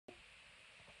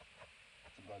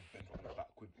guys, Benjamin back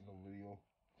with another video.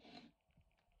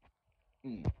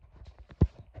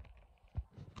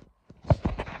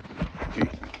 Okay,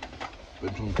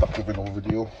 Benjamin back with another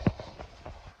video.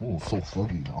 Oh, so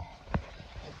foggy now.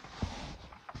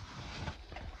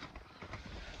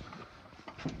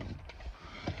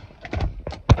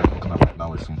 Looking at it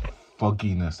now with some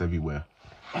fogginess everywhere.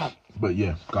 But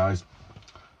yeah, guys,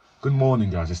 good morning,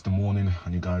 guys. It's the morning,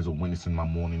 and you guys are witnessing my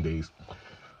morning days.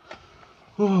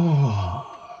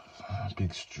 Oh,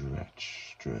 big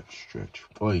stretch.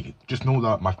 Oh, just know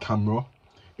that my camera,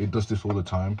 it does this all the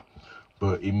time,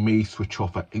 but it may switch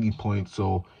off at any point.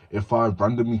 So if I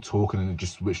randomly talk and then it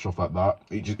just switched off like that,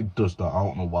 it does that. I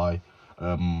don't know why.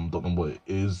 Don't know what it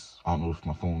is. I don't know if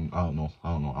my phone. I don't know.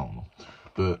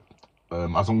 But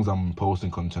as long as I'm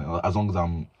posting content, as long as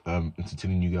I'm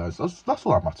entertaining you guys, that's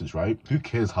all that matters, right? Who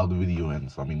cares how the video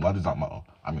ends? I mean, why does that matter?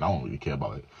 I mean, I don't really care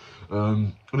about it.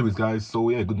 Anyways, guys, so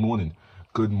yeah, good morning,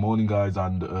 guys,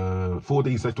 and 4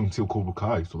 days left until Cobra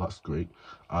Kai, so that's great.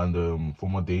 And 4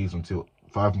 more days until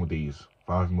 5 more days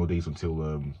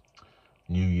until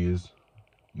New Year's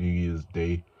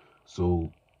Day,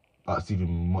 so that's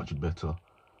even much better.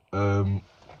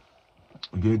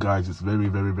 Yeah, guys, it's very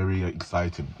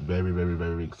exciting,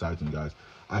 very exciting, guys.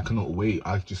 I cannot wait.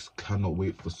 I just cannot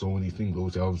wait for so many things.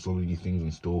 Obviously, I have so many things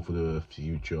in store for the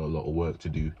future. A lot of work to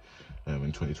do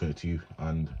in 2022,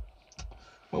 and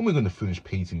when we're going to finish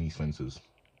painting these fences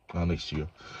next year.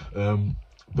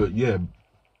 But yeah,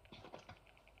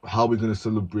 how we're going to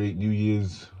celebrate New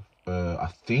Year's, I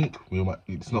think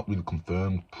it's not really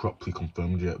properly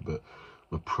confirmed yet, but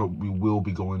we will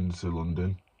be going to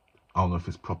London. I don't know if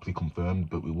it's properly confirmed,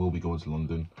 but we will be going to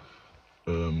London.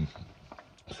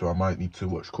 So I might need to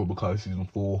watch Cobra Kai season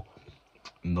 4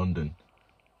 in London.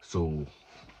 So,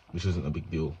 which isn't a big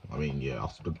deal. I mean, yeah,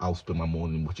 I'll spend my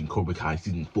morning watching Cobra Kai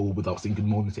season 4 without saying good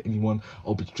morning to anyone.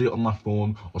 I'll be straight on my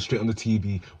phone or straight on the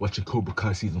TV watching Cobra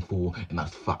Kai season 4, and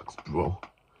that's facts, bro.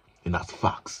 And that's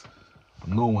facts.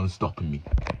 No one's stopping me.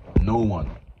 No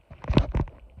one.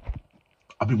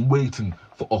 I've been waiting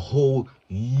for a whole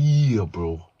year,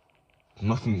 bro.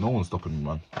 No one's stopping me,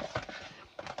 man.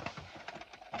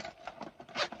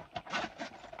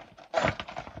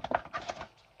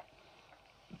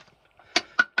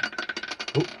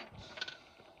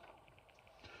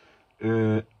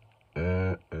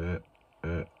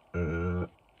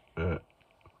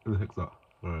 Who the heck's that?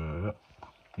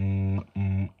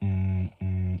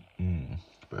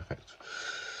 Perfect.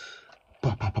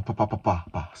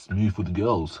 Smooth for the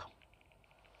girls.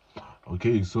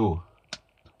 Okay, so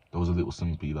that was a little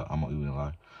simpy, that I'm not even gonna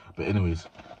lie. But anyways,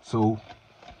 so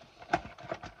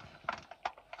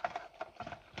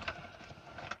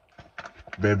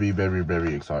very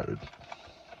excited.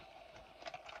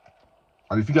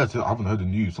 And if you guys haven't heard the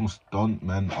news, some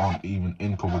stuntmen aren't even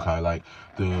in Cobra Kai. Like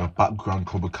the background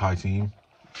Cobra Kai team,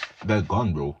 they're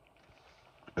gone, bro.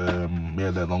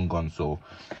 Yeah, they're long gone. So,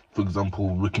 for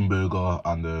example, Rickenberger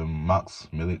and Max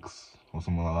Milix or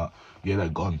something like that, yeah, they're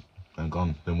gone. They're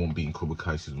gone. They won't be in Cobra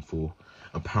Kai season 4.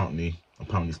 Apparently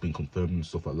it's been confirmed and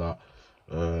stuff like that.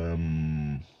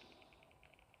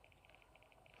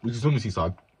 Which is honestly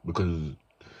sad, because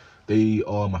they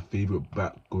are my favorite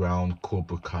background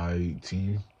Cobra Kai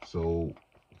team. So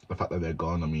the fact that they're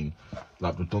gone, I mean,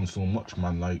 like, they've done so much,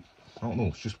 man. Like, I don't know,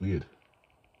 it's just weird.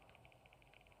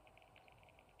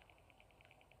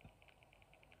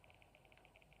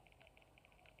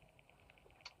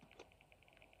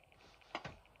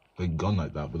 They're gone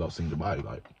like that without saying goodbye.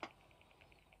 Like,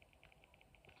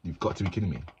 you've got to be kidding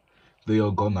me. They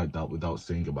are gone like that without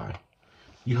saying goodbye.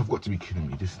 You have got to be kidding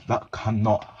me. That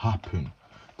cannot happen.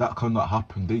 That cannot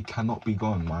happen. They cannot be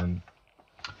gone, man.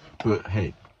 But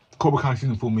hey, Cobra Kai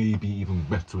season 4 may be even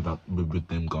better with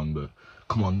them gone. But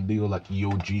come on, they were like the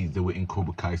OGs. They were in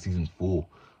Cobra Kai season 4.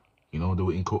 You know, they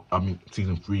were in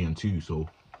season 3 and 2. So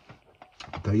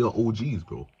they are OGs,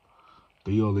 bro.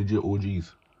 They are legit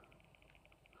OGs.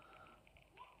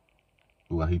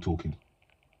 Who are he talking?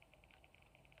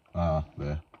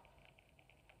 There.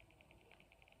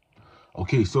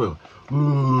 Okay, so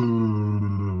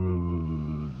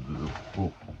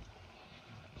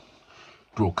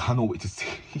bro, cannot wait to see.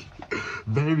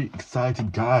 Very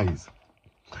excited, guys.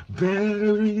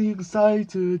 Very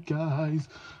excited, guys.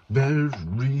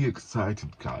 It's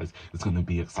gonna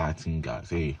be exciting, guys.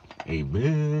 Hey,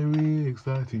 very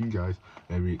exciting, guys.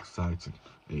 Very exciting.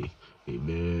 Hey,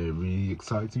 very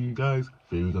exciting, guys.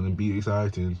 Very gonna be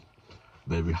exciting.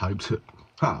 Very hyped.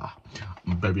 Ha!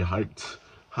 I'm very hyped.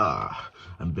 Ha!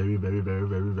 I'm very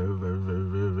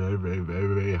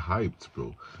hyped,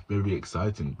 bro. Very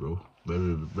exciting, bro.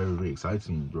 Very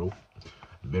exciting, bro.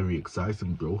 Very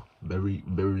exciting, bro. Very,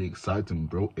 very exciting,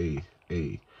 bro. Hey,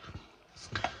 hey. It's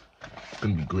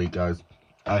gonna be great, guys.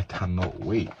 I cannot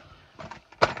wait.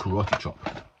 Karate chop.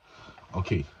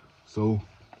 Okay, so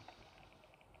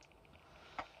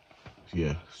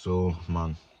yeah, so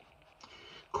man,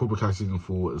 Cobra Kai season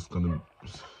 4 is it's gonna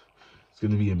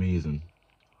be amazing.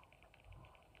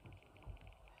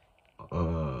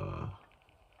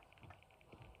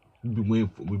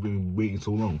 We've been waiting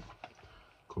so long.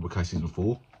 Cobra Kai season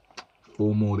 4,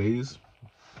 4 more days.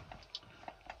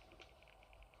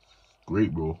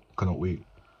 Great, bro. Cannot wait.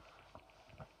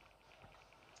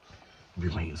 We've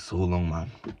been waiting so long,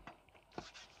 man.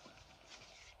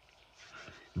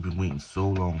 We've been waiting so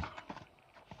long.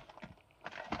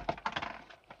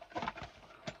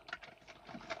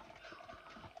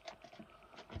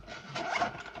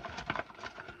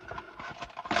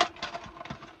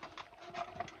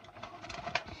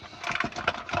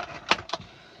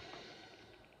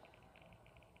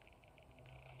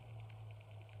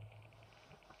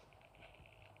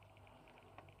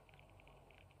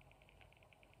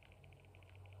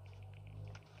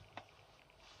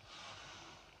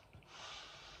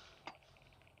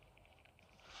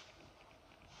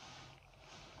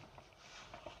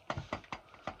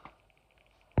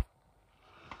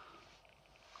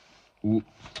 Ooh,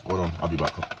 hold on, I'll be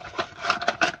back up.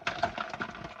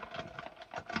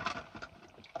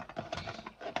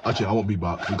 Actually, I won't be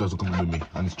back. You guys are coming with me.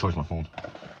 I need to charge my phone.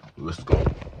 Let's go.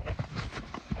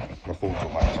 My phone's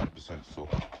on my 100%, so.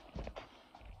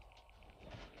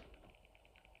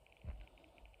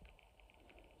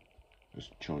 Let's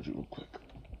charge it real quick.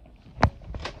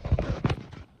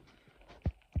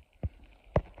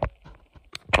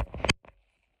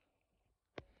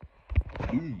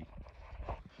 Ooh.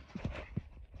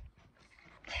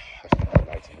 That's not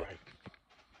lighting right.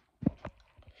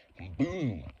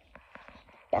 Boom.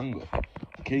 Banger.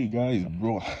 Okay, guys,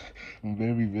 bro. I'm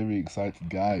very, very excited,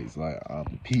 guys. Like, I'm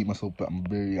repeating myself, but I'm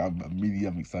really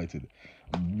excited.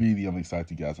 I'm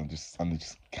excited, guys. I just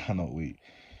cannot wait.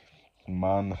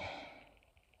 Man,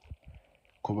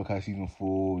 Cobra Kai season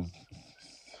 4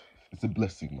 it's a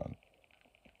blessing, man.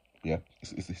 Yeah,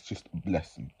 it's just a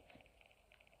blessing.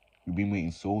 We've been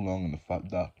waiting so long, and the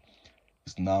fact that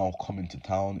it's now coming to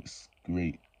town, it's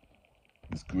great.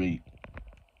 It's great.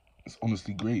 It's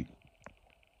honestly great.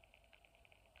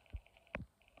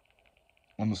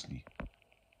 Honestly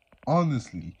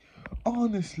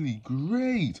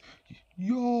great.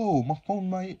 Yo, my phone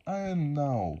might end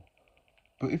now,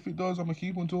 but if it does, I'm gonna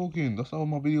keep on talking. That's how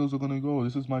my videos are gonna go.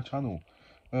 This is my channel.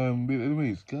 But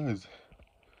anyways, guys,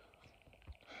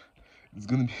 it's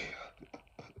gonna be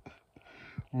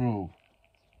bro,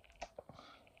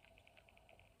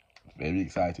 very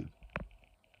excited.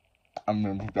 I'm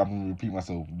gonna repeat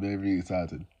myself. Very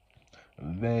excited.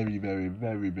 Very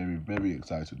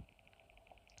excited.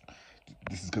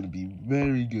 This is gonna be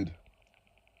very good.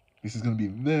 This is gonna be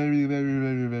very good.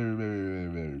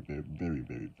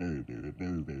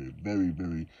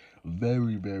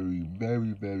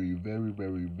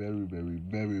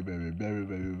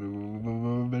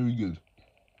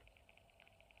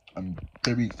 I'm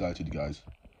very excited, guys.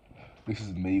 This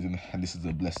is amazing, and this is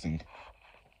a blessing.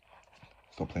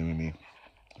 Stop playing with me.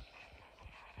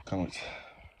 Can't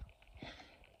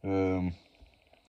wait.